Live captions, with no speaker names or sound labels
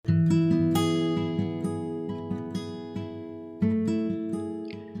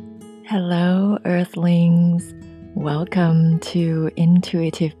Hello, Earthlings. Welcome to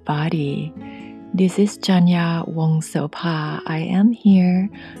Intuitive Body. This is Janya Wongsopa. I am here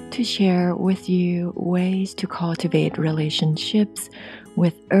to share with you ways to cultivate relationships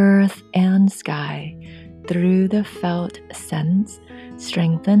with earth and sky through the felt sense,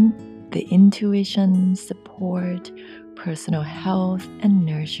 strengthen the intuition, support personal health, and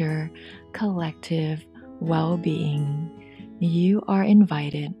nurture collective well-being. You are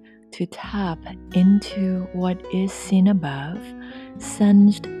invited to tap into what is seen above,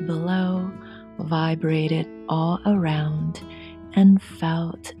 sensed below, vibrated all around, and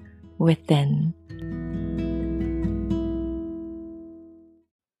felt within.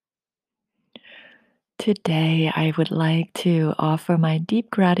 Today, I would like to offer my deep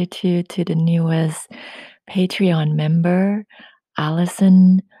gratitude to the newest Patreon member,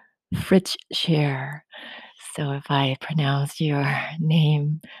 Allison Fritzshare. So if I pronounce your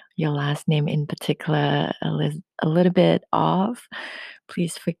name, your last name in particular, a little bit off,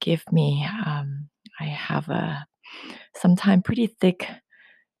 please forgive me. I have a sometimes pretty thick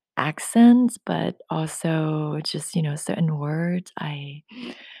accents, but also just certain words I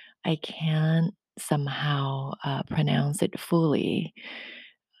can't somehow pronounce it fully.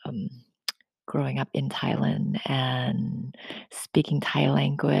 Um, Growing up in Thailand and speaking Thai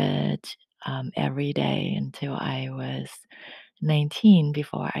language every day until I was 19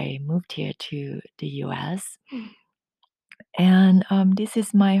 before I moved here to the US. And this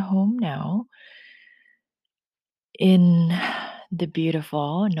is my home now in the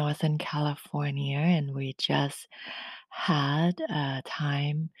beautiful Northern California. And we just had a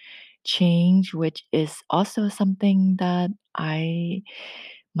time change, which is also something that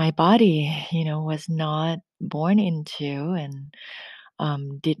my body, was not born into and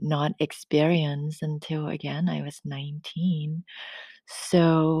did not experience until again I was 19.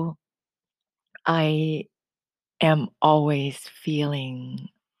 So I am always feeling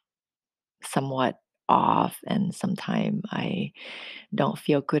somewhat off, and sometimes I don't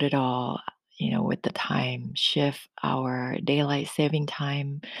feel good at all. With the time shift, our daylight saving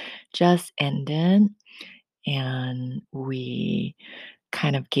time just ended, and we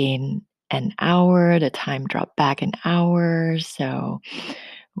kind of gain an hour. The time dropped back an hour. So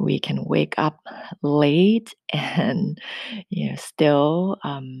we can wake up late and still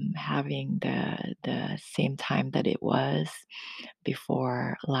having the same time that it was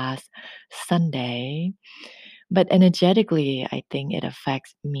before last Sunday. But energetically, I think it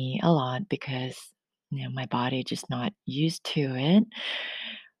affects me a lot because my body just not used to it.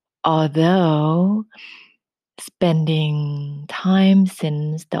 Although spending time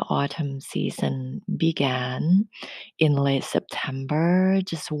since the autumn season began in late September,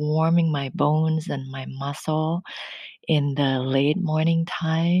 just warming my bones and my muscle in the late morning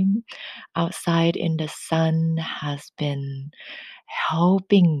time outside in the sun has been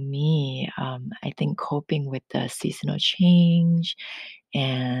helping me, I think, coping with the seasonal change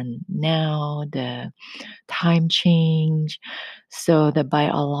and now the time change. So the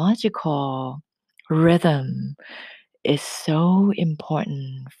biological rhythm is so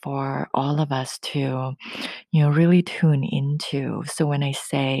important for all of us to really tune into. So when I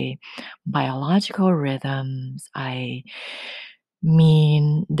say biological rhythms, I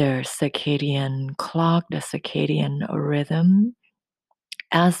mean the circadian clock, the circadian rhythm,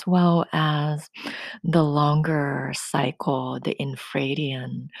 as well as the longer cycle, the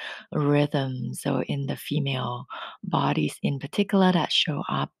infradian rhythm. So, in the female bodies in particular, that show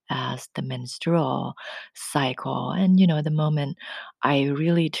up as the menstrual cycle. And, the moment I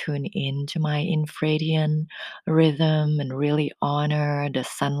really tune into my infradian rhythm and really honor the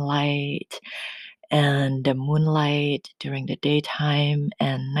sunlight and the moonlight during the daytime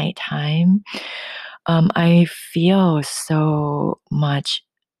and nighttime, I feel so much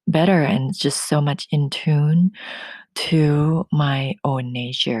better and just so much in tune to my own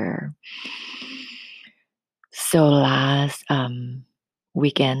nature. So last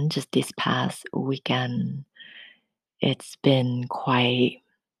weekend, just this past weekend, it's been quite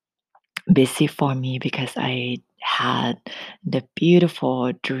busy for me because I had the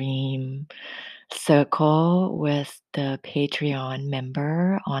beautiful dream circle with the Patreon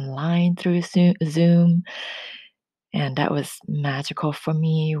member online through Zoom. And that was magical for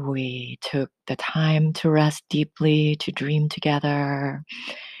me. We took the time to rest deeply, to dream together.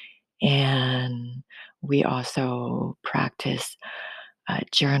 And we also practiced a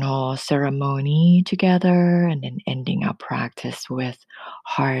journal ceremony together and then ending our practice with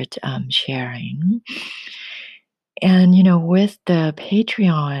heart sharing. And, with the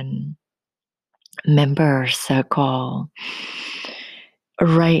Patreon member circle,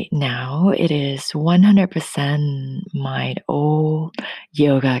 Right now, it is 100% my old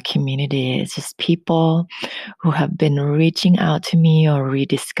yoga community. It's just people who have been reaching out to me or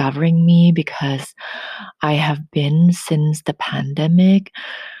rediscovering me because I have been since the pandemic,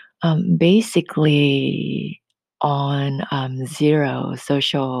 basically on zero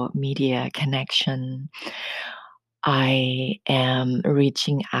social media connection. I am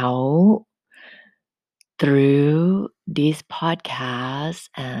reaching out through these podcasts,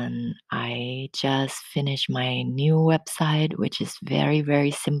 and I just finished my new website, which is very, very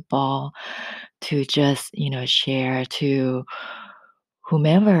simple to just, share to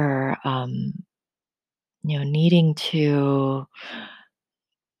whomever, needing to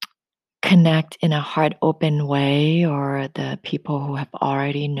connect in a heart open way, or the people who have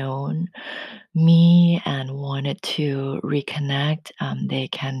already known me and wanted to reconnect. They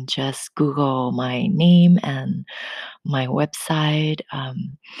can just Google my name and my website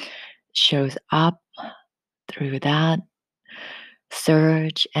shows up through that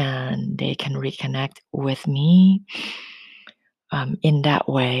search, and they can reconnect with me in that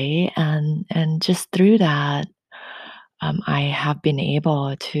way. And just through that, I have been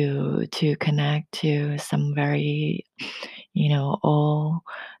able to connect to some very, old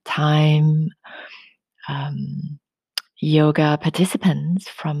time um, yoga participants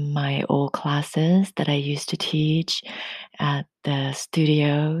from my old classes that I used to teach at the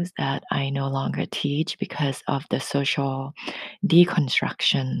studios that I no longer teach because of the social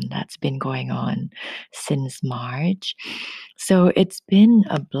deconstruction that's been going on since March. So it's been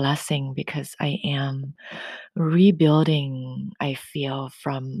a blessing because I am rebuilding, I feel,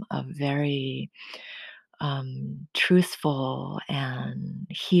 from a very truthful and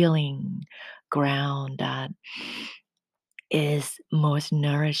healing ground that is most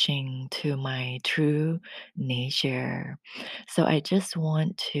nourishing to my true nature. So I just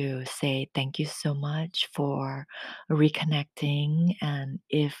want to say thank you so much for reconnecting. And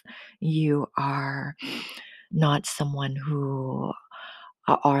if you are not someone who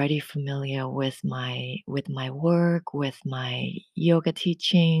are already familiar with my work, with my yoga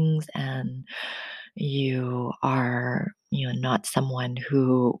teachings, and you are not someone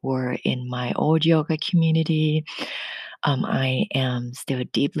who were in my old yoga community, I am still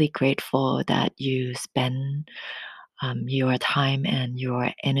deeply grateful that you spend your time and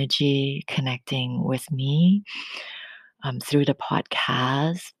your energy connecting with me through the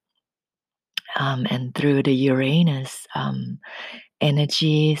podcast, and through the Uranus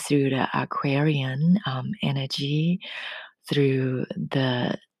energy, through the Aquarian energy, through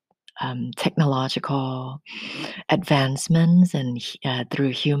the technological advancements, and through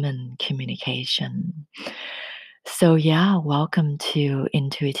human communication. So, yeah, welcome to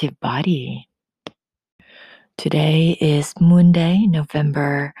Intuitive Body. Today is Moon Day,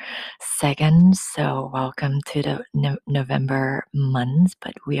 November 2nd. So, welcome to the November month,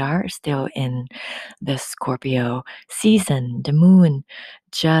 but we are still in the Scorpio season. The moon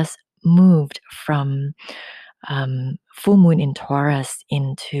just moved from full moon in Taurus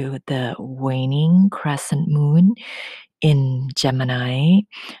into the waning crescent moon in Gemini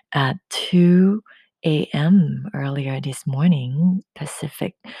at 2 a.m. earlier this morning,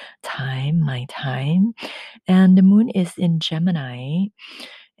 Pacific time, my time. And the moon is in Gemini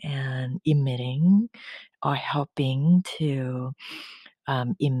and emitting or helping to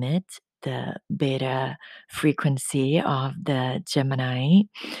emit the beta frequency of the Gemini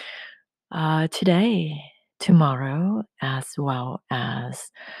today, tomorrow, as well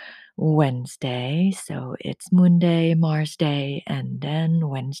as Wednesday. So it's Moon Day, Mars Day, and then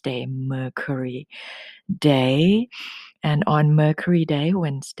Wednesday, Mercury Day. And on Mercury Day,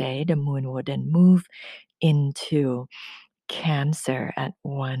 Wednesday, the moon will then move into Cancer at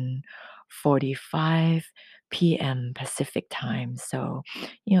 1:45 p.m. Pacific time. So,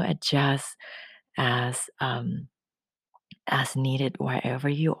 adjust as needed wherever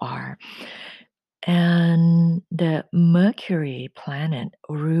you are. And the Mercury planet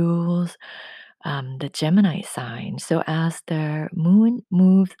rules the Gemini sign. So as the moon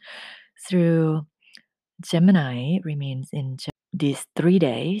moves through Gemini, remains in these 3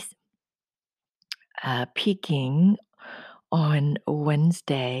 days, peaking on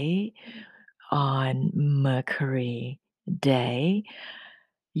Wednesday on Mercury Day,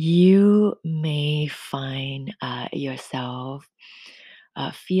 you may find yourself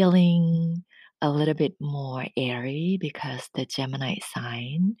feeling a little bit more airy because the Gemini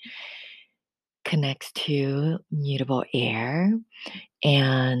sign connects to mutable air,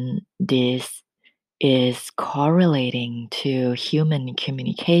 and this is correlating to human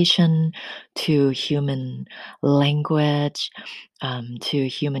communication, to human language, to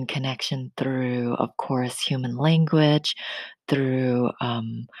human connection through, of course, human language, through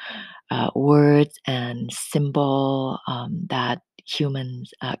words and symbol that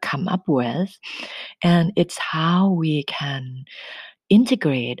humans come up with. And it's how we can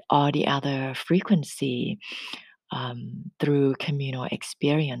integrate all the other frequency through communal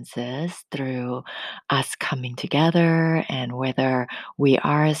experiences, through us coming together, and whether we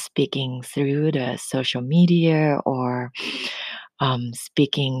are speaking through the social media or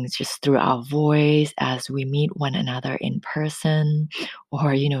speaking just through our voice as we meet one another in person,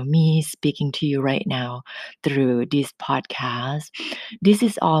 or me speaking to you right now through this podcast. This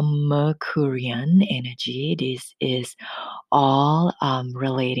is all Mercurian energy. This is all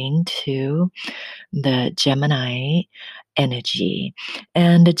relating to the Gemini energy.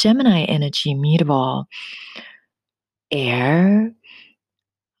 And the Gemini energy, mutable air,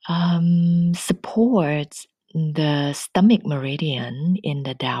 supports the stomach meridian in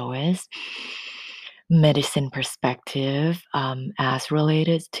the Taoist medicine perspective, as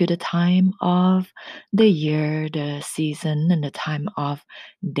related to the time of the year, the season, and the time of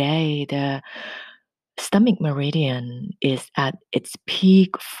day. The stomach meridian is at its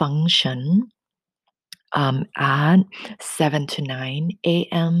peak function at 7 to 9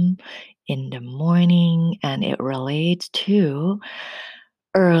 a.m. in the morning, and it relates to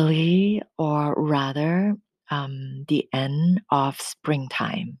early, or rather the end of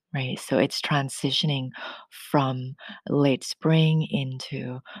springtime, right? So it's transitioning from late spring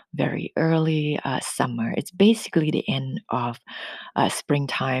into very early summer. It's basically the end of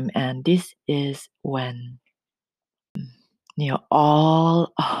springtime, and this is when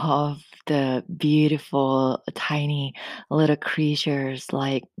all of the beautiful tiny little creatures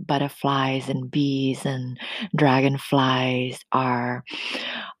like butterflies and bees and dragonflies are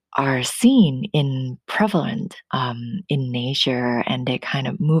seen in prevalent in nature, and they kind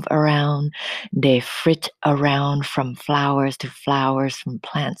of move around, they flit around from flowers to flowers, from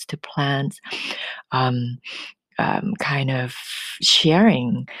plants to plants, um, kind of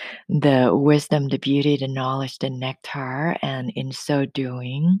sharing the wisdom, the beauty, the knowledge, the nectar. And in so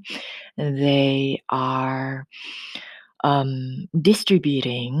doing, they are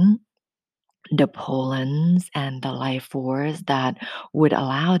distributing the pollens and the life force that would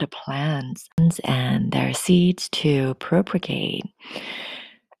allow the plants and their seeds to propagate.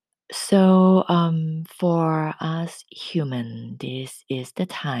 So, for us human, this is the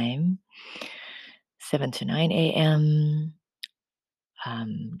time, 7 to 9 a.m.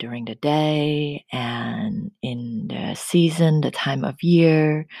 During the day, and in the season, the time of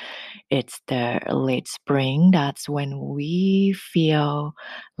year, it's the late spring. That's when we feel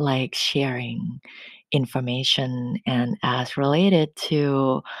like sharing information and as related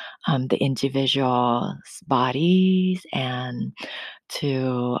to the individual's bodies and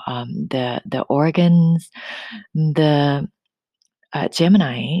to the organs. The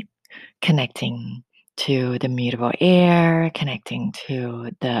Gemini connecting to the mutable air, connecting to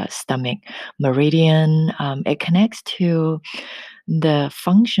the stomach meridian. It connects to the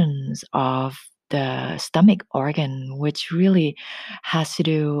functions of the stomach organ, which really has to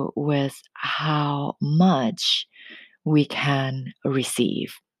do with how much we can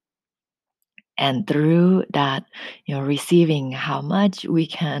receive. And through that, receiving how much we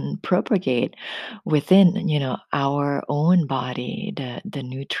can propagate within, our own body, the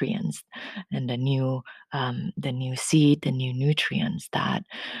nutrients and the new seed, the new nutrients that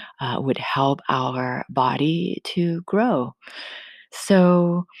would help our body to grow.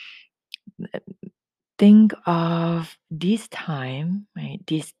 So think of this time, right?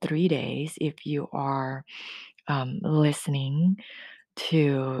 These 3 days, if you are listening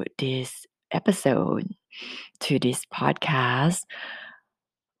to this episode, to this podcast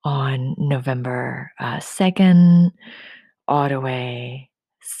on November 2nd, all the way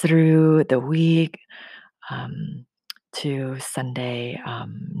through the week um, to Sunday,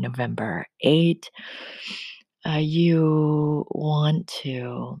 November 8th. You want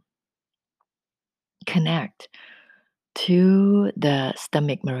to connect to the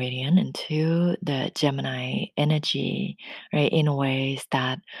stomach meridian and to the Gemini energy, right, in ways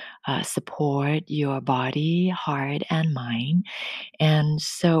that support your body, heart, and mind. And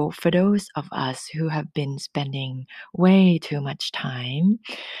so, for those of us who have been spending way too much time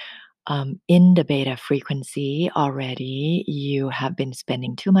in the beta frequency already, you have been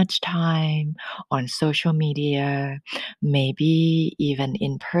spending too much time on social media, maybe even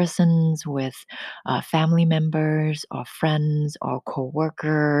in persons with family members or friends or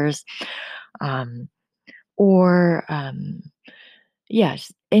coworkers, um, or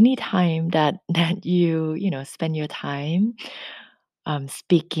yes, any time that that you spend your time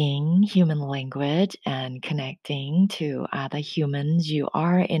speaking human language and connecting to other humans, you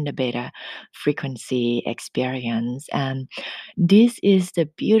are in the beta frequency experience. And this is the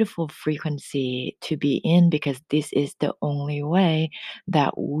beautiful frequency to be in because this is the only way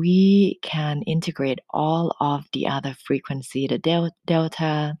that we can integrate all of the other frequency, the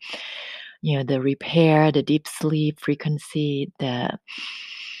delta, the repair, the deep sleep frequency, the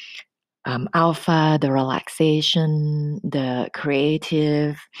alpha, the relaxation, the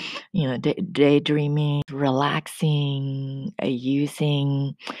creative, daydreaming, relaxing,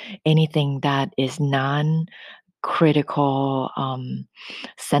 using anything that is non critical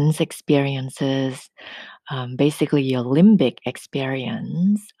sense experiences, basically your limbic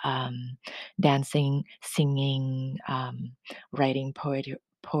experience, dancing, singing, writing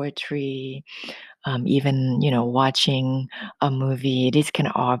poetry, even watching a movie. This can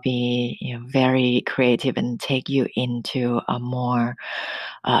all be very creative and take you into a more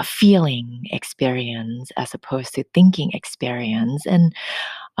feeling experience as opposed to thinking experience. And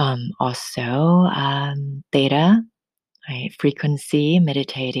also theta, right, frequency,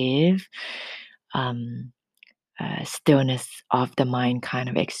 meditative, um, stillness of the mind kind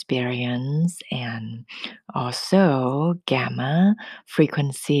of experience, and also gamma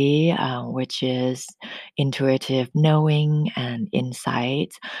frequency, which is intuitive knowing and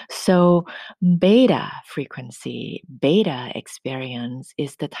insight. So, beta frequency, beta experience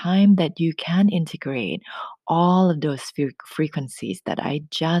is the time that you can integrate all of those frequencies that I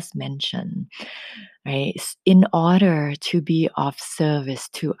just mentioned, right, in order to be of service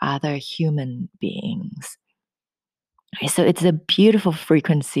to other human beings. Right, so it's a beautiful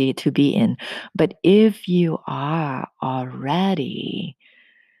frequency to be in. But if you are already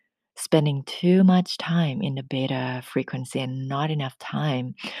spending too much time in the beta frequency and not enough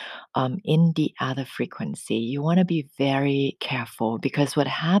time in the other frequency, you want to be very careful because what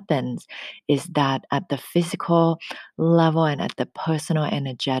happens is that at the physical level and at the personal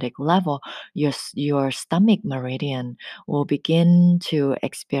energetic level, your stomach meridian will begin to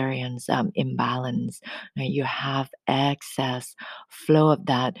experience imbalance. Right? You have excess flow of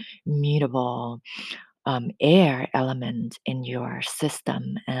that mutable air element in your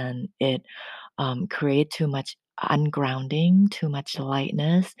system, and it create too much ungrounding, too much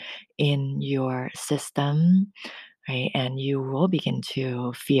lightness in your system, right? And you will begin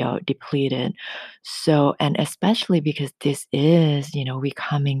to feel depleted. So, and especially because this is, we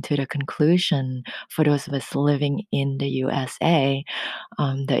coming to the conclusion for those of us living in the USA,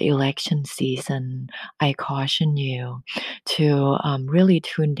 the election season, I caution you to really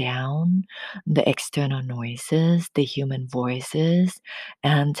tune down the external noises, the human voices,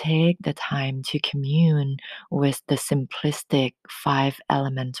 and take the time to commune with the simplistic five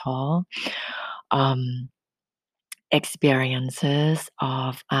elemental um, experiences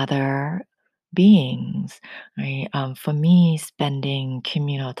of other beings, right? For me, spending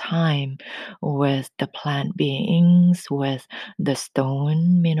communal time with the plant beings, with the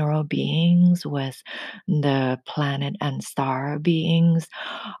stone mineral beings, with the planet and star beings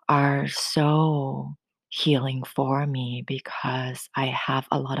are so healing for me because I have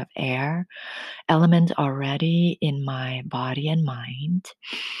a lot of air element already in my body and mind.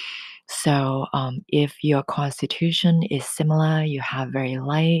 So, if your constitution is similar, you have very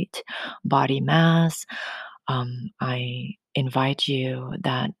light body mass, I invite you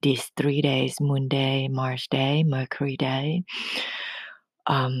that these 3 days, Moon Day, Mars Day, Mercury Day,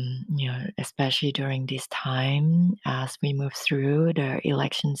 especially during this time as we move through the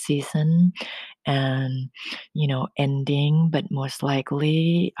election season and ending, but most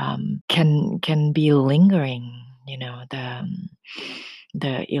likely can be lingering.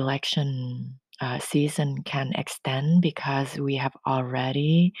 The election season can extend because we have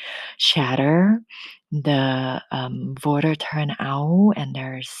already shattered the voter turnout, and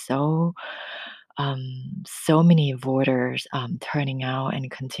there's so many voters turning out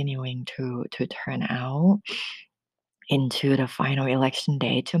and continuing to turn out into the final election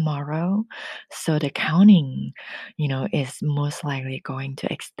day tomorrow. So the counting, is most likely going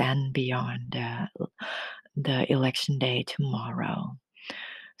to extend beyond the election day tomorrow.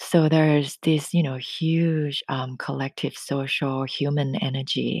 So there's this, huge collective social human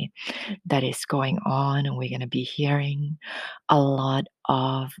energy that is going on, and we're going to be hearing a lot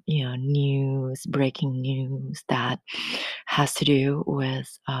of news, breaking news that has to do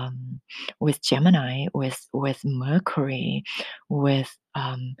with Gemini, with Mercury, with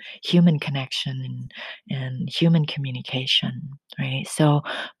human connection and human communication, right? So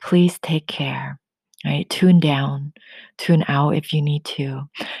please take care. Right, tune down, tune out if you need to,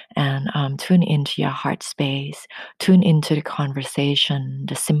 and tune into your heart space, tune into the conversation,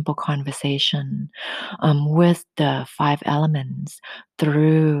 the simple conversation with the five elements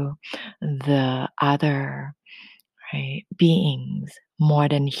through the other, right, beings, more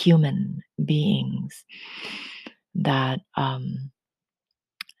than human beings that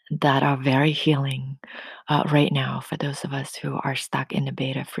that are very healing right now for those of us who are stuck in the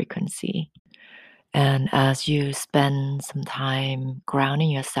beta frequency. And as you spend some time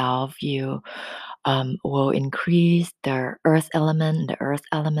grounding yourself, you will increase the earth element. The earth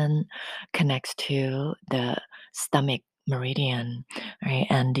element connects to the stomach meridian, right?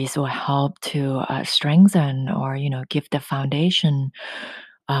 And this will help to strengthen or give the foundation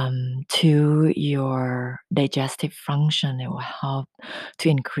to your digestive function. It will help to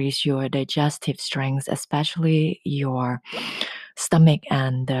increase your digestive strength, especially your stomach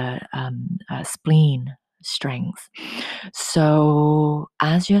and the spleen strength. So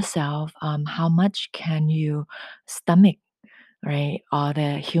ask yourself, how much can you stomach, right? All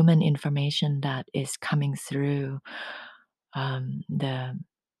the human information that is coming through the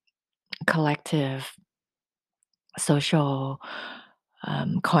collective social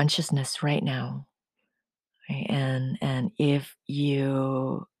consciousness right now. Right? And if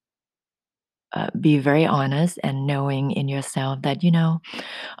you be very honest and knowing in yourself that you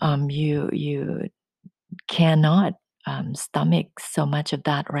cannot stomach so much of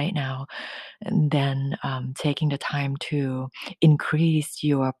that right now, and then taking the time to increase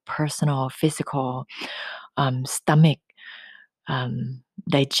your personal physical stomach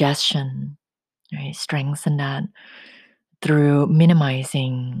digestion, right? Strengthen that through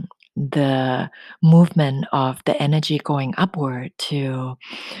minimizing the movement of the energy going upward to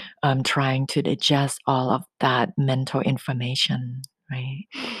trying to digest all of that mental information, right?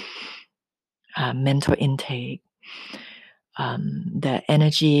 Mental intake, the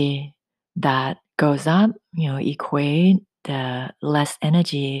energy that goes up, equate the less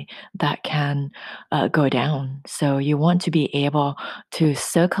energy that can go down. So you want to be able to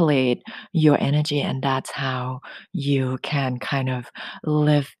circulate your energy, and that's how you can kind of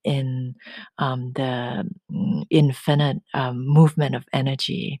live in the infinite movement of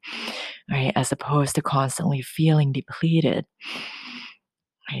energy, right? As opposed to constantly feeling depleted.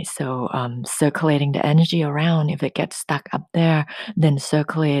 Right, so circulating the energy around, if it gets stuck up there, then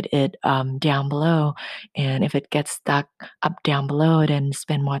circulate it down below. And if it gets stuck up down below, then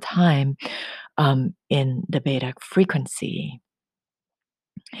spend more time in the beta frequency.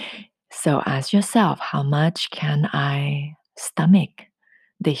 So ask yourself, how much can I stomach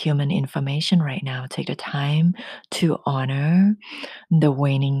the human information right now? Take the time to honor the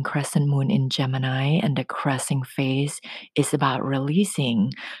waning crescent moon in Gemini, and the crescent phase is about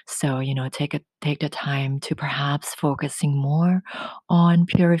releasing. So, take the time to perhaps focusing more on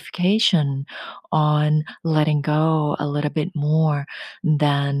purification, on letting go a little bit more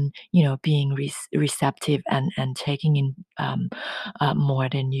than, being receptive and taking in more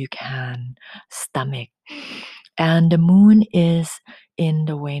than you can stomach. And the moon is in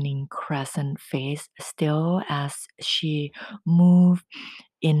the waning crescent phase still as she move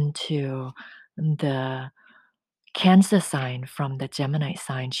into the Cancer sign from the Gemini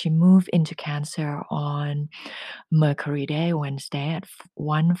sign. She moved into Cancer on Mercury Day, Wednesday at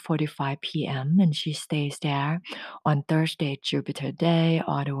 1:45 p.m. and she stays there on Thursday, Jupiter Day,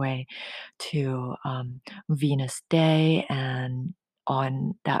 all the way to Venus Day. And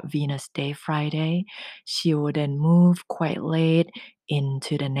on that Venus Day, Friday, she will then move quite late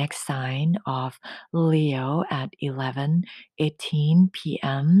into the next sign of Leo at 11:18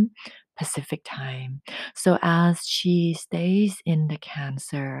 p.m. Pacific time. So as she stays in the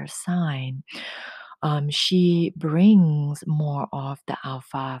Cancer sign, she brings more of the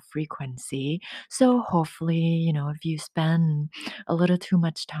alpha frequency. So hopefully, if you spend a little too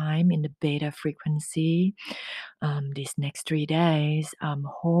much time in the beta frequency these next 3 days,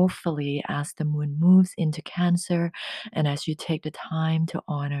 hopefully, as the moon moves into Cancer, and as you take the time to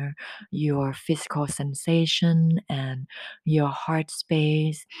honor your physical sensation and your heart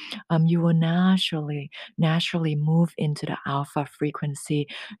space, you will naturally move into the alpha frequency.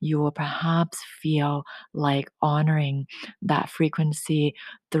 You will perhaps feel like honoring that frequency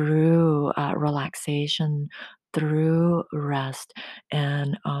through relaxation, through rest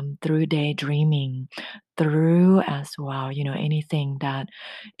and through daydreaming, through as well, anything that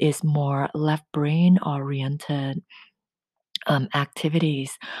is more left brain oriented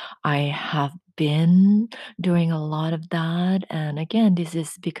activities. I have been doing a lot of that. And again, this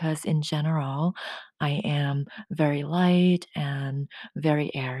is because in general, I am very light and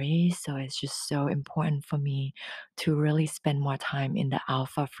very airy. So it's just so important for me to really spend more time in the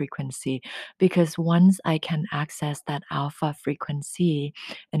alpha frequency because once I can access that alpha frequency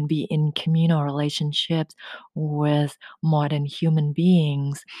and be in communal relationships with more than human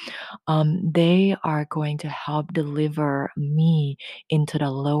beings, they are going to help deliver me into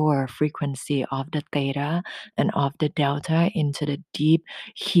the lower frequency of the theta and of the delta into the deep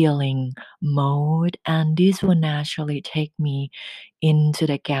healing mode. And this will naturally take me into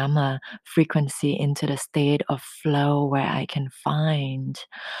the gamma frequency, into the state of flow where I can find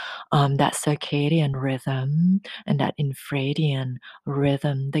that circadian rhythm and that infradian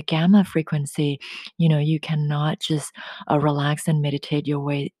rhythm. The gamma frequency, you cannot just relax and meditate your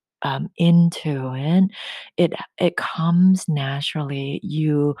way into it. It comes naturally.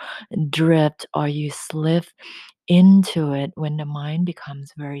 You drift or you slip into it when the mind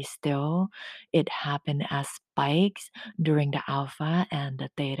becomes very still. It happens as spikes during the alpha and the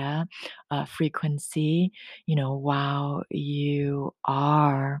theta frequency, while you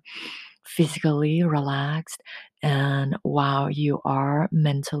are physically relaxed and while you are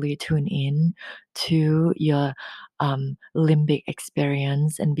mentally tuned in to your limbic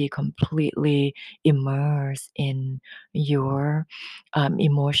experience and be completely immersed in your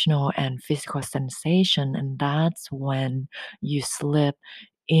emotional and physical sensation. And that's when you slip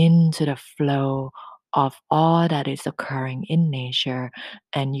into the flow of all that is occurring in nature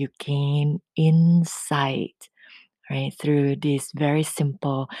and you gain insight, right? Through this very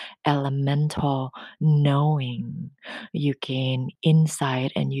simple elemental knowing, you gain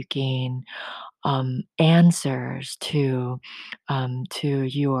insight and you gain answers to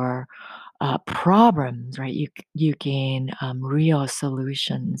your problems, right? You gain real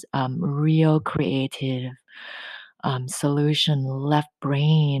solutions, real creative solution, left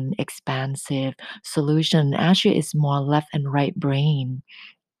brain expansive solution. Actually, it's more left and right brain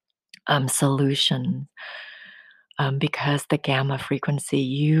solution because the gamma frequency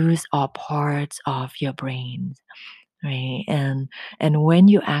use all parts of your brain, right? And when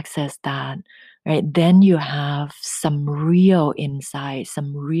you access that, right, then you have some real insight,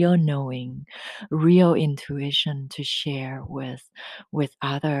 some real knowing, real intuition to share with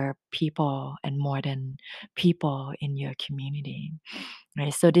other people and more than people in your community,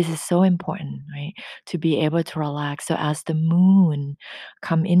 right? So this is so important, right, to be able to relax. So as the moon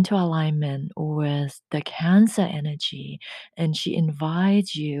come into alignment with the Cancer energy, and she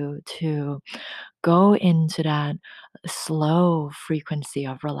invites you to go into that slow frequency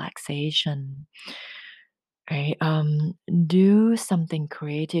of relaxation, right? Do something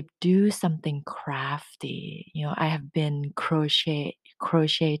creative, do something crafty. I have been crocheting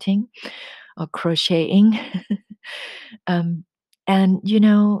or crocheting. um, and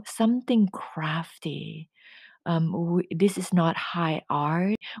something crafty. This is not high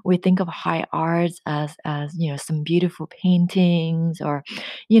art. We think of high arts as some beautiful paintings or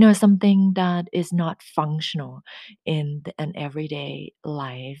something that is not functional in an everyday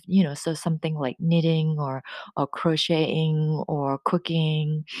life. So something like knitting or crocheting or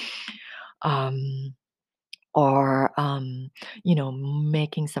cooking. Um, or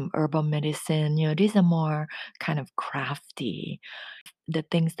making some herbal medicine, these are more kind of crafty. The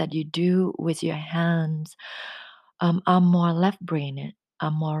things that you do with your hands are more left brain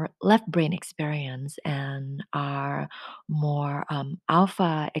experience and are more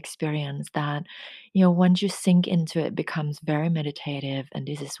alpha experience that once you sink into it becomes very meditative. And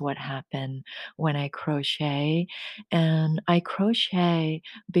this is what happened when I crochet. And I crochet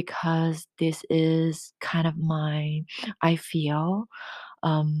because this is kind of I feel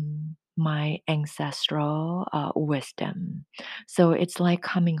my ancestral wisdom. So it's like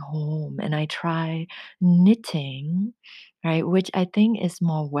coming home, and I try knitting, right, which I think is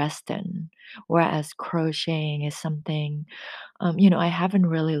more Western, whereas crocheting is something, I haven't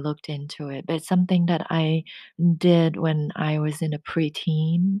really looked into it, but it's something that I did when I was in the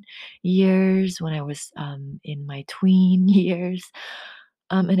preteen years, when I was in my tween years.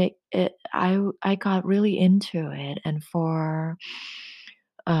 And I got really into it, and for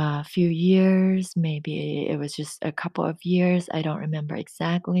a few years, maybe it was just a couple of years, I don't remember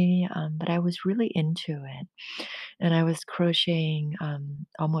exactly, but I was really into it. And I was crocheting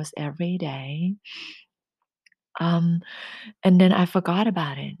almost every day. Um, and then I forgot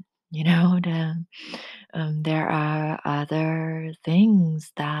about it. there are other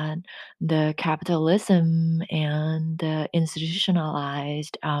things that the capitalism and the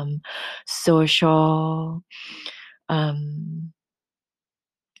institutionalized social um,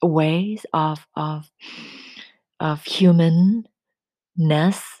 ways of humanness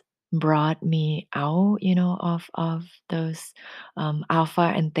brought me out, of those alpha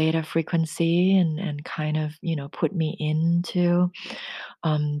and theta frequency, and kind of, put me into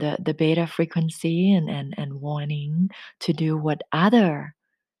the beta frequency, and wanting to do what other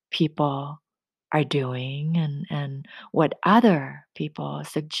people are doing, and what other people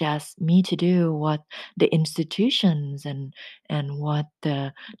suggest me to do, what the institutions and what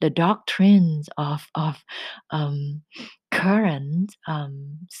the doctrines of um, current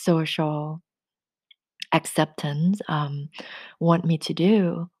social acceptance want me to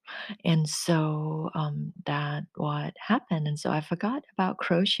do. And so that what happened, and so I forgot about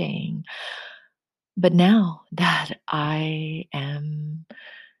crocheting. But now that I am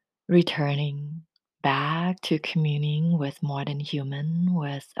returning back to communing with more than human,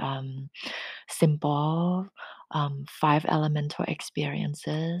 with simple five elemental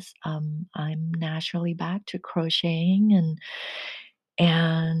experiences, I'm naturally back to crocheting,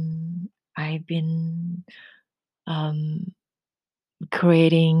 and I've been um,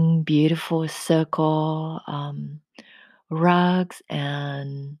 creating beautiful circle rugs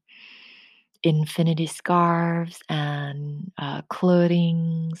and infinity scarves and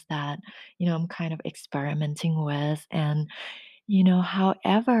clothings that I'm kind of experimenting with. And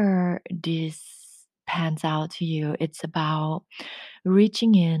however this pans out to you, it's about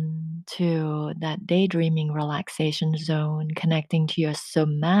reaching in to that daydreaming relaxation zone, connecting to your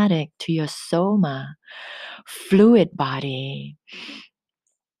somatic, to your soma fluid body,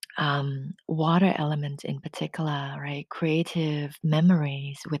 water elements in particular, right? Creative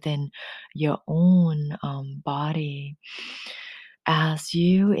memories within your own body. As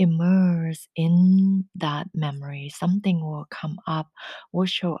you immerse in that memory, something will come up, will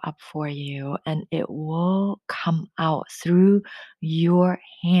show up for you, and it will come out through your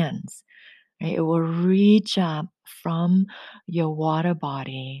hands. Right? It will reach up from your water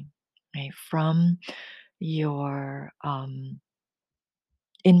body, right? From your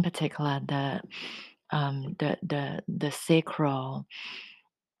in particular the sacral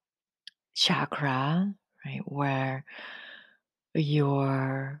chakra, right, where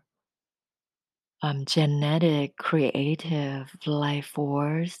your genetic creative life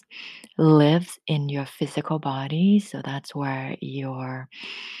force lives in your physical body. So that's where your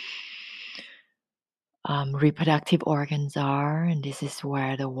reproductive organs are, and this is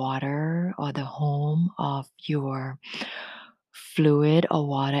where the water, or the home of your fluid or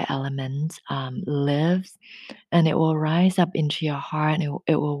water element lives, and it will rise up into your heart, and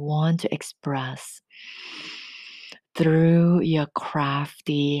it will want to express through your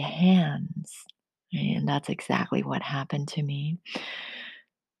crafty hands. And that's exactly what happened to me.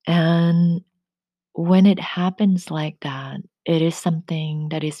 And when it happens like that, it is something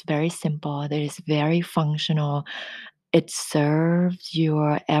that is very simple, that is very functional. It serves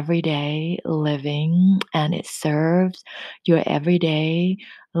your everyday living, and it serves your everyday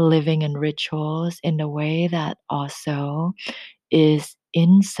living and rituals in a way that also is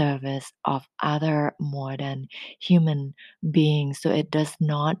in service of other more than human beings. So it does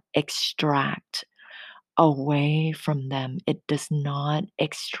not extract away from them. It does not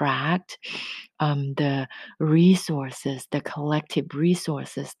extract the resources, the collective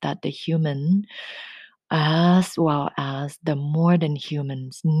resources that the human, as well as the more than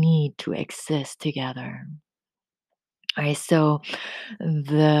humans, need to exist together. Right. So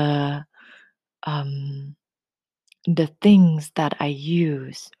the um, the things that I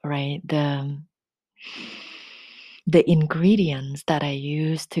use, right? The ingredients that I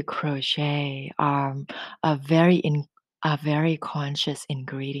use to crochet are are very conscious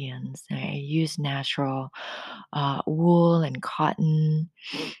ingredients. I use natural wool and cotton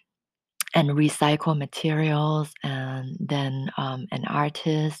and recycle materials, and then an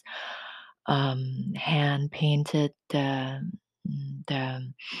artist hand painted the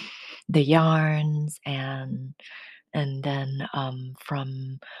the yarns, and then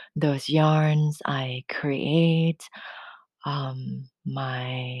from those yarns I create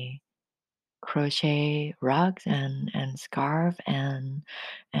my crochet rugs and scarf and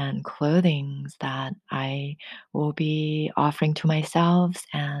clothings that I will be offering to myself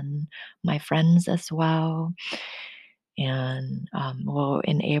and my friends as well, and will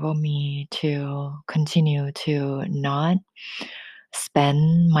enable me to continue to not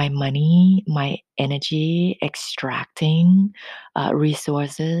spend my money, my energy extracting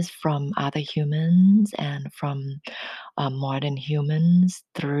resources from other humans and from modern humans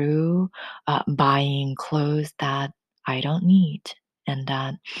through buying clothes that I don't need and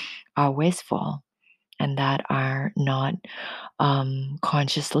that are wasteful and that are not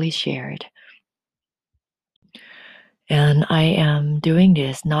consciously shared. And I am doing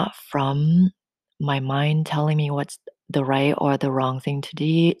this not from my mind telling me what's the right or the wrong thing to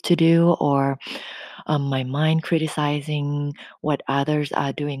do, or my mind criticizing what others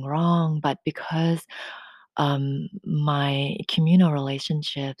are doing wrong, but because my communal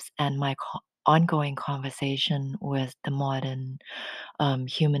relationships and my ongoing conversation with the modern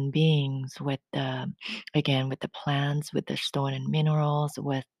human beings, with the again with the plants, with the stone and minerals,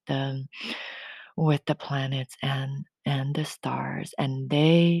 with the planets and the stars, and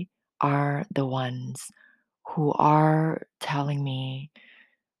they are the ones who are telling me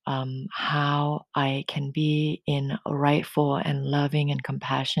how I can be in a rightful and loving and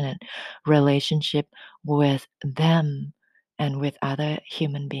compassionate relationship with them and with other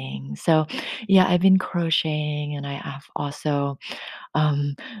human beings. So, yeah, I've been crocheting and I have also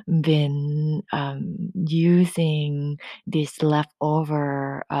um, been using these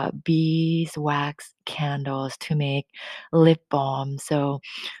leftover beeswax candles to make lip balm. So,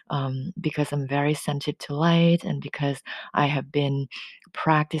 because I'm very sensitive to light and because I have been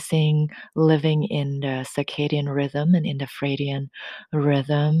practicing living in the circadian rhythm and in the Freudian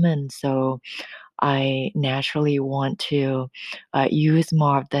rhythm, and so I naturally want to use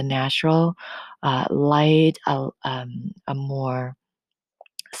more of the natural light, a more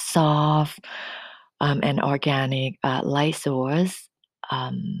soft and organic light source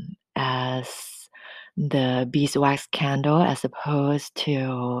as the beeswax candle as opposed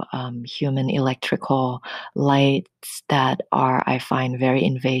to human electrical lights that are I find very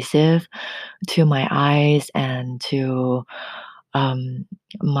invasive to my eyes and to um,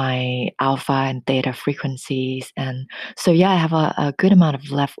 my alpha and theta frequencies. And so yeah, I have a good amount of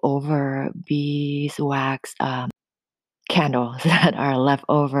leftover beeswax candles that are left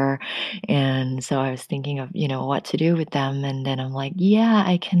over. And so I was thinking of, what to do with them. And then I'm like, yeah,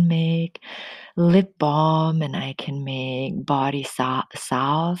 I can make lip balm and I can make body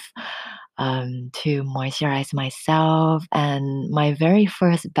salve to moisturize myself. And my very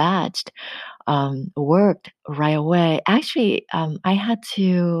first batch worked right away. Actually, I had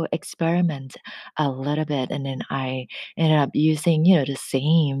to experiment a little bit, and then I ended up using, the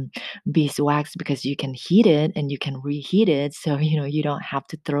same beeswax because you can heat it and you can reheat it, so you don't have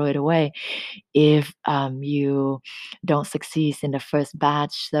to throw it away if you don't succeed in the first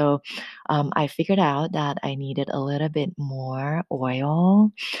batch. So I figured out that I needed a little bit more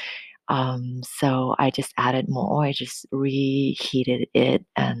oil. So I just added more oil, just reheated it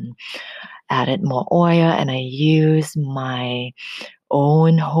and added more oil, and I used my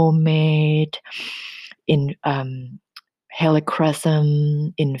own homemade in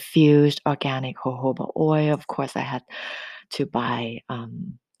helichrysum infused organic jojoba oil. Of course, I had to buy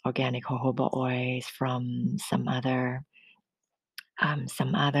organic jojoba oils from some other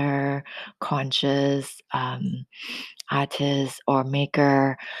conscious artist or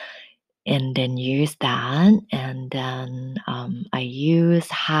maker, and then use that. And then I use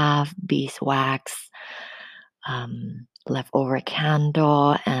half beeswax leftover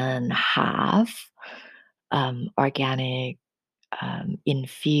candle and half organic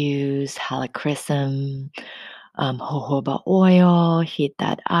infused helichrysum jojoba oil. Heat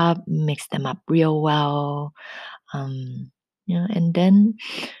that up, mix them up real well, and then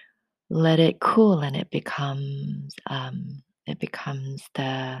let it cool, and it becomes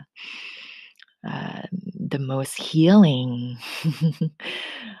the most healing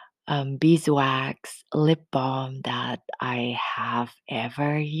beeswax lip balm that I have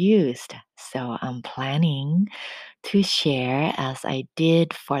ever used. So I'm planning to share as I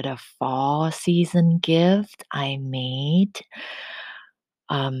did for the fall season gift. I made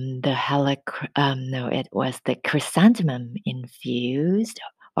the no, it was the chrysanthemum infused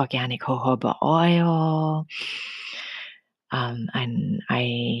organic jojoba oil. And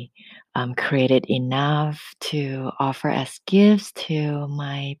I created enough to offer as gifts to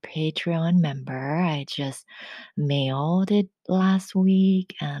my Patreon member. I just mailed it last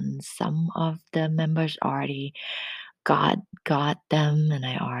week, and some of the members already got got them, and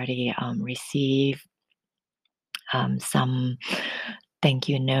I already received some thank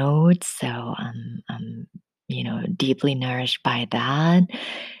you notes. So I'm deeply nourished by that.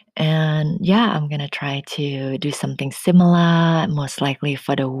 And yeah, I'm gonna try to do something similar. Most likely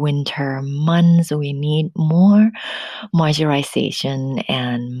for the winter months, we need more moisturization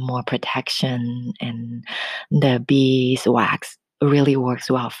and more protection. And the beeswax really works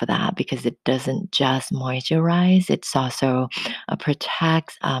well for that because it doesn't just moisturize, it's also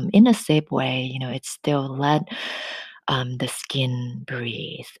protects in a safe way. It still let the skin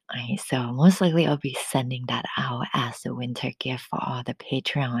breathe. Right? So most likely I'll be sending that out as a winter gift for all the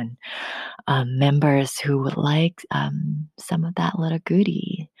Patreon members who would like some of that little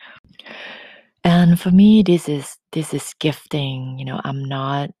goodie. And for me, this is gifting. I'm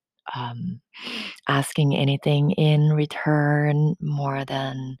not um, asking anything in return more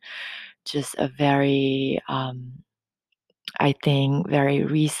than just a very, I think, very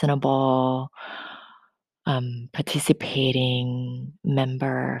reasonable participating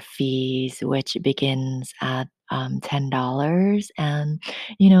member fees, which begins at $10. And,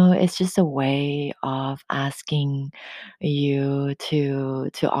 it's just a way of asking you to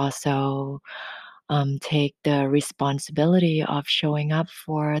also take the responsibility of showing up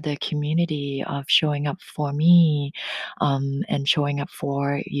for the community, of showing up for me, and showing up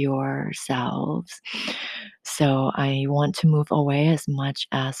for yourselves. So I want to move away as much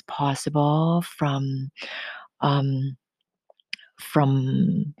as possible um,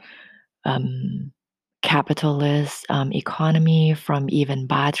 from um, capitalist economy, from even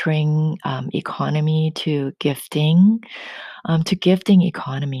bartering economy to gifting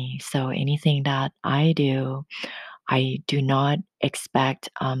economy. So anything that I do not expect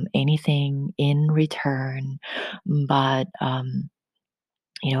anything in return, but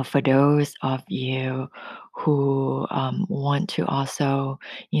for those of you who want to also,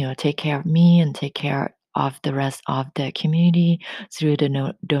 take care of me and take care of the rest of the community through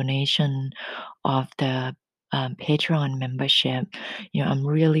the donation of the Patreon membership, I'm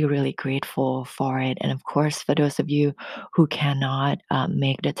really, really grateful for it. And of course, for those of you who cannot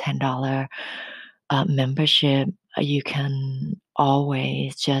make the $10 membership, you can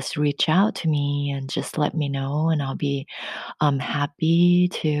always just reach out to me and just let me know, and I'll be happy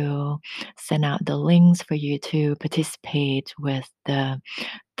to send out the links for you to participate with the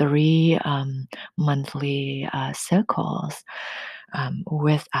three monthly circles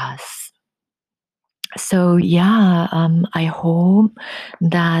with us. So, yeah, I hope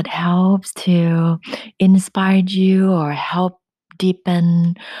that helps to inspire you or help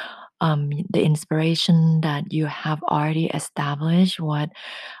deepen the inspiration that you have already established, what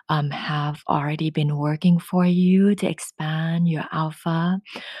have already been working for you to expand your alpha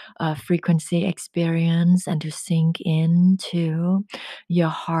frequency experience and to sink into your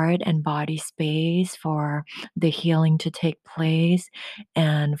heart and body space for the healing to take place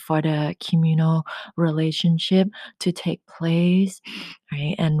and for the communal relationship to take place,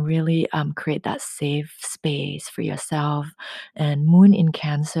 right? And really create that safe space for yourself. And Moon in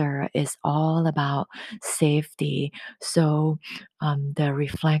Cancer is all about safety. So the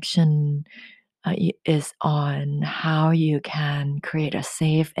reflection is on how you can create a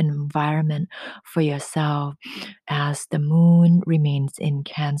safe environment for yourself as the moon remains in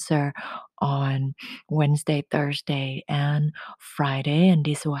Cancer on Wednesday, Thursday, and Friday. And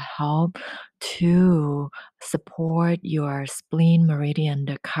this will help to support your spleen meridian,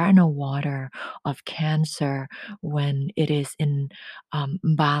 the cardinal water of Cancer, when it is in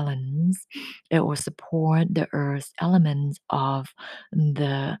balance. It will support the earth's elements of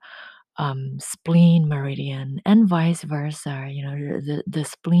the spleen meridian and vice versa. The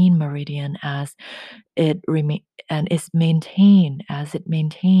spleen meridian as it remain and is maintained as it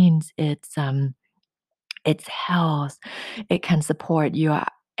maintains its health, it can support your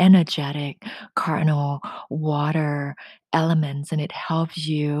energetic cardinal water elements, and it helps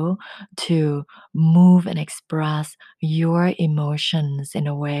you to move and express your emotions in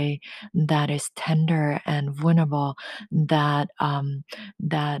a way that is tender and vulnerable, that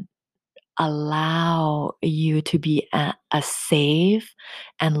allow you to be a safe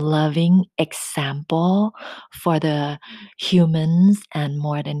and loving example for the humans and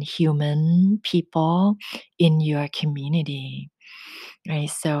more than human people in your community, right?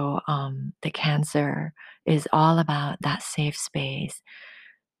 So the Cancer is all about that safe space,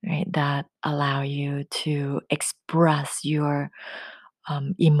 right, that allow you to express your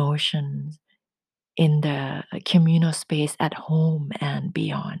emotions in the communal space at home and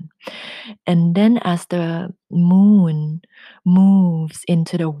beyond. And then as the moon moves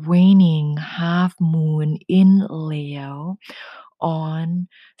into the waning half moon in Leo on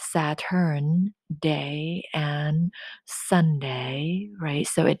Saturn day and Sunday, right?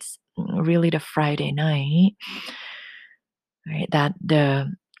 So it's really the Friday night, right? That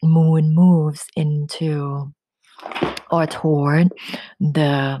the moon moves into or toward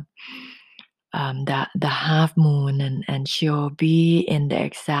the the half moon, and she'll be in the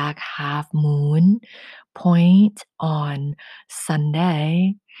exact half moon point on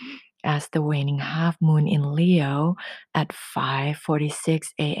Sunday as the waning half moon in Leo at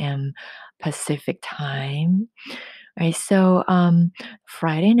 5:46 a.m. Pacific time. Right, so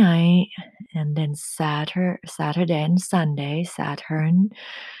Friday night and then Saturday and Sunday, Saturn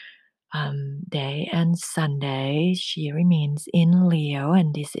day and Sunday, she remains in Leo,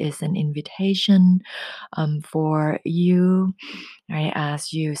 and this is an invitation for you, right,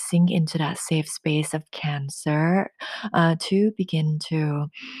 as you sink into that safe space of Cancer, to begin to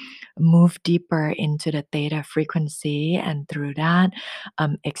move deeper into the theta frequency, and through that,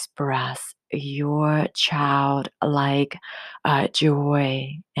 express your childlike joy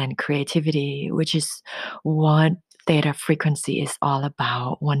and creativity, which is what theta frequency is all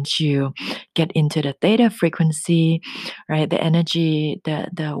about. Once you get into the theta frequency, right, the energy,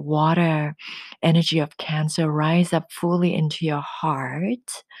 the water energy of Cancer rise up fully into your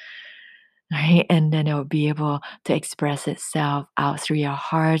heart, right, and then it will be able to express itself out through your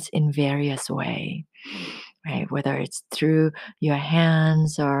heart in various way, right, whether it's through your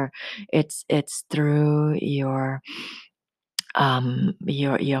hands or it's through your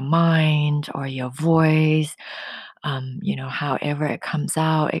mind or your voice. However it comes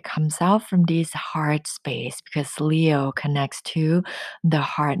out from this heart space, because Leo connects to the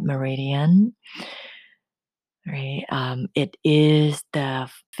heart meridian, right? It is the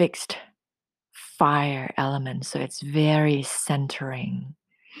fixed fire element, so it's very centering.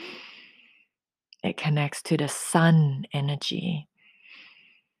 It connects to the sun energy,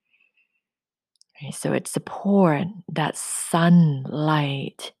 right? So it supports that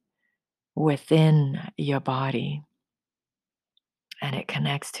sunlight within your body, and it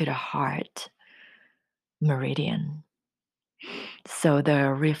connects to the heart meridian. So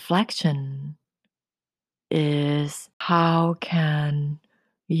the reflection is, how can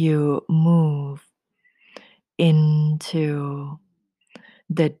you move into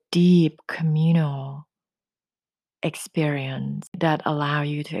the deep communal experience that allow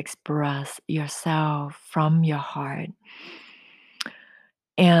you to express yourself from your heart.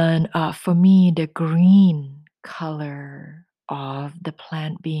 And for me, the green color of the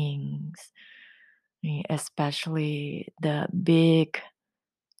plant beings, especially the big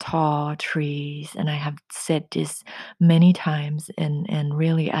tall trees, and I have said this many times, and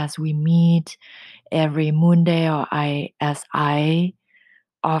really as we meet every moon day, or I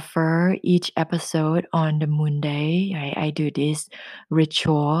offer each episode on the moon day, right? I do this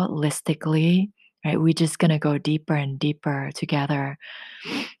ritualistically, right? We're just gonna go deeper and deeper together.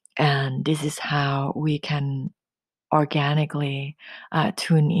 And this is how we can organically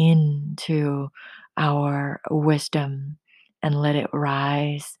tune in to our wisdom and let it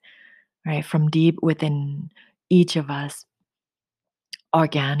rise, right, from deep within each of us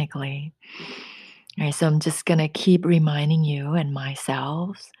organically. Right, so I'm just gonna keep reminding you and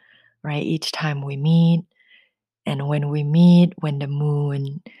myself, right, each time we meet. And when we meet, when the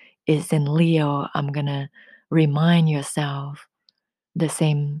moon is in Leo, I'm gonna remind yourself the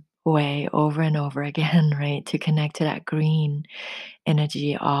same way over and over again, right? To connect to that green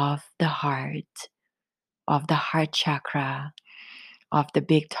energy of the heart chakra, of the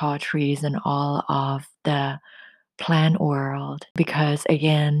big tall trees, and all of the plant world. Because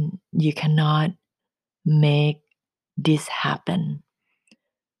again, you cannot make this happen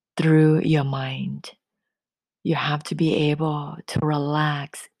through your mind. You have to be able to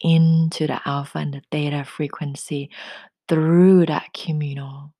relax into the alpha and the theta frequency through that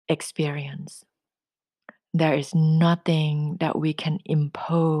communal experience. There is nothing that we can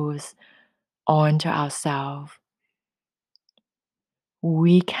impose onto ourselves.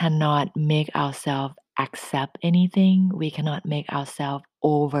 We cannot make ourselves accept anything. We cannot make ourselves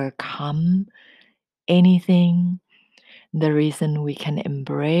overcome anything. The reason we can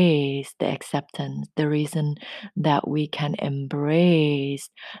embrace the acceptance, the reason that we can embrace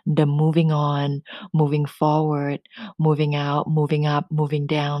the moving on, moving forward, moving out, moving up, moving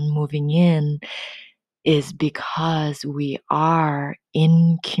down, moving in, is because we are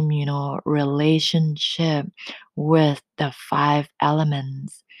in communal relationship with the five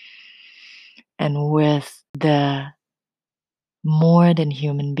elements and with the more than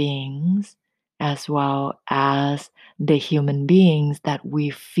human beings, as well as the human beings that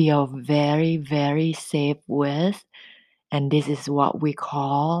we feel very, very safe with. And this is what we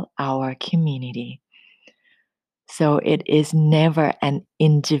call our community. So it is never an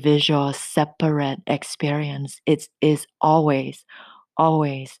individual, separate experience. It is always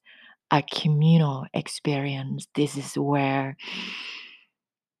always a communal experience. This is where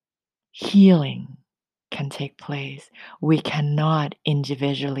healing can take place. We cannot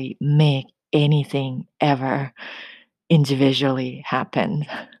individually make anything ever individually happen.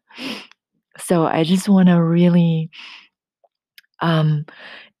 So I just want to really um,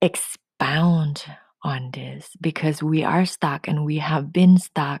 expound on this because we are stuck and we have been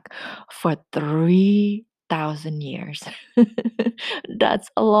stuck for 3,000 years. That's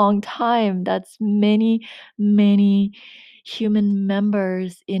a long time. That's many, many human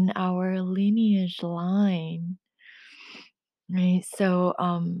members in our lineage line. Right. So,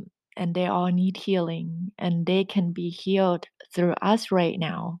 and they all need healing and they can be healed through us right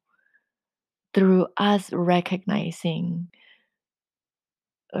now, through us recognizing,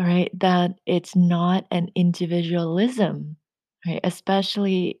 right, that it's not an individualism, right?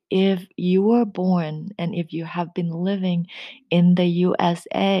 Especially if you were born and if you have been living in the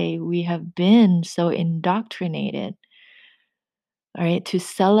USA, we have been so indoctrinated, right, to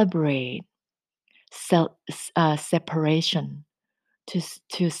celebrate separation,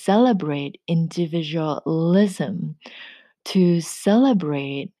 to celebrate individualism, to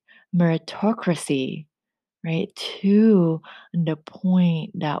celebrate meritocracy, right? To the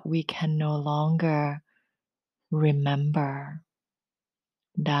point that we can no longer remember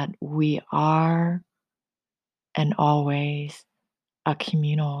that we are and always a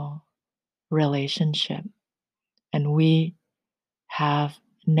communal relationship, and we have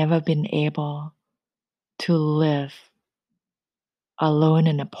never been able to live alone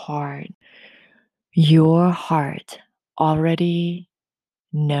and apart. Your heart already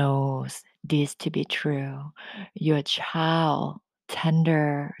knows this to be true. Your child,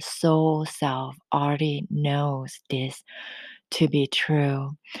 tender soul self already knows this to be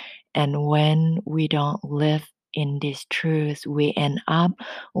true. And when we don't live in these truths, we end up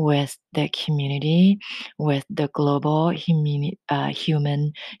with the community, with the global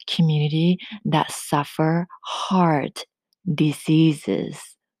human community that suffer heart diseases.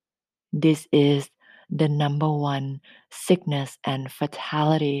 This is the number one sickness and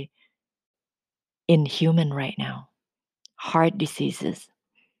fatality in human right now, heart diseases.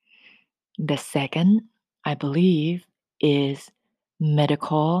 The second, I believe, is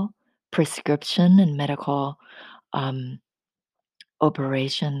medical prescription and medical um,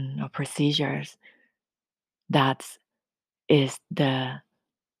 operation or procedures. That is the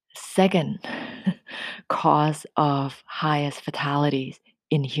second cause of highest fatalities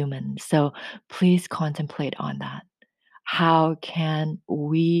in humans. So please contemplate on that. How can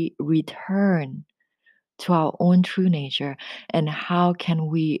we return to our own true nature, and how can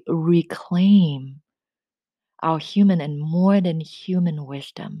we reclaim our human and more than human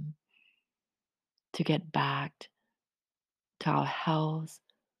wisdom to get back to our health,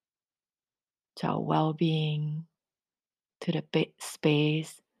 to our well-being, to the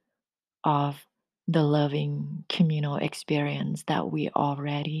space of the loving communal experience that we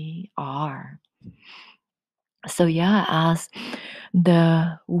already are. So yeah, as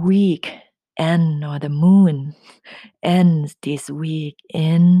the week end or the moon ends this week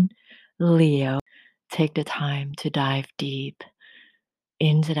in Leo, take the time to dive deep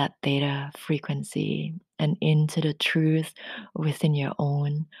into that theta frequency and into the truth within your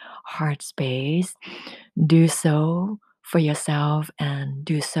own heart space. Do so for yourself and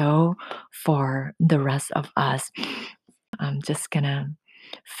do so for the rest of us. I'm just gonna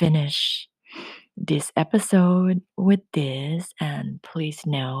finish this episode with this, and please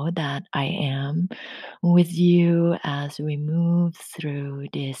know that I am with you as we move through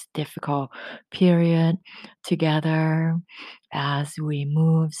this difficult period together, as we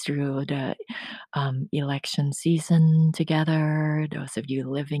move through the election season together. Those of you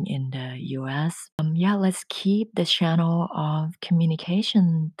living in the US, yeah, let's keep the channel of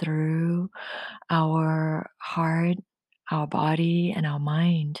communication through our heart, our body, and our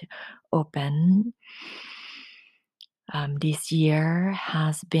mind open. This year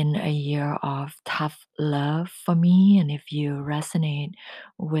has been a year of tough love for me. And if you resonate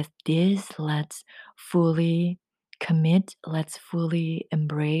with this, let's fully commit, let's fully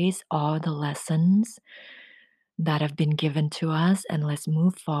embrace all the lessons that have been given to us, and let's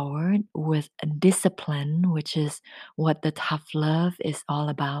move forward with a discipline, which is what the tough love is all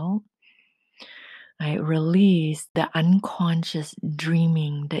about. I release the unconscious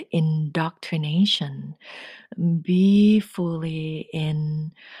dreaming, the indoctrination, be fully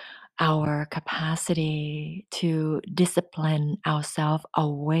in our capacity to discipline ourselves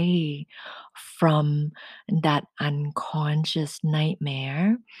away from that unconscious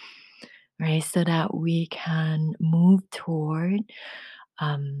nightmare, right? So that we can move toward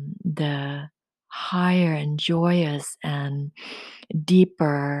the higher and joyous and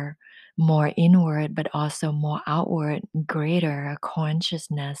deeper, more inward, but also more outward, greater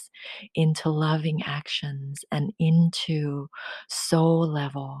consciousness into loving actions and into soul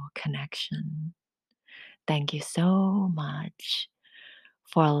level connection. Thank you so much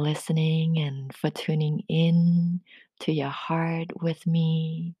for listening and for tuning in to your heart with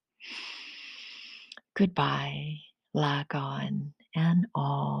me. Goodbye, Lagon, and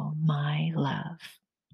all my love.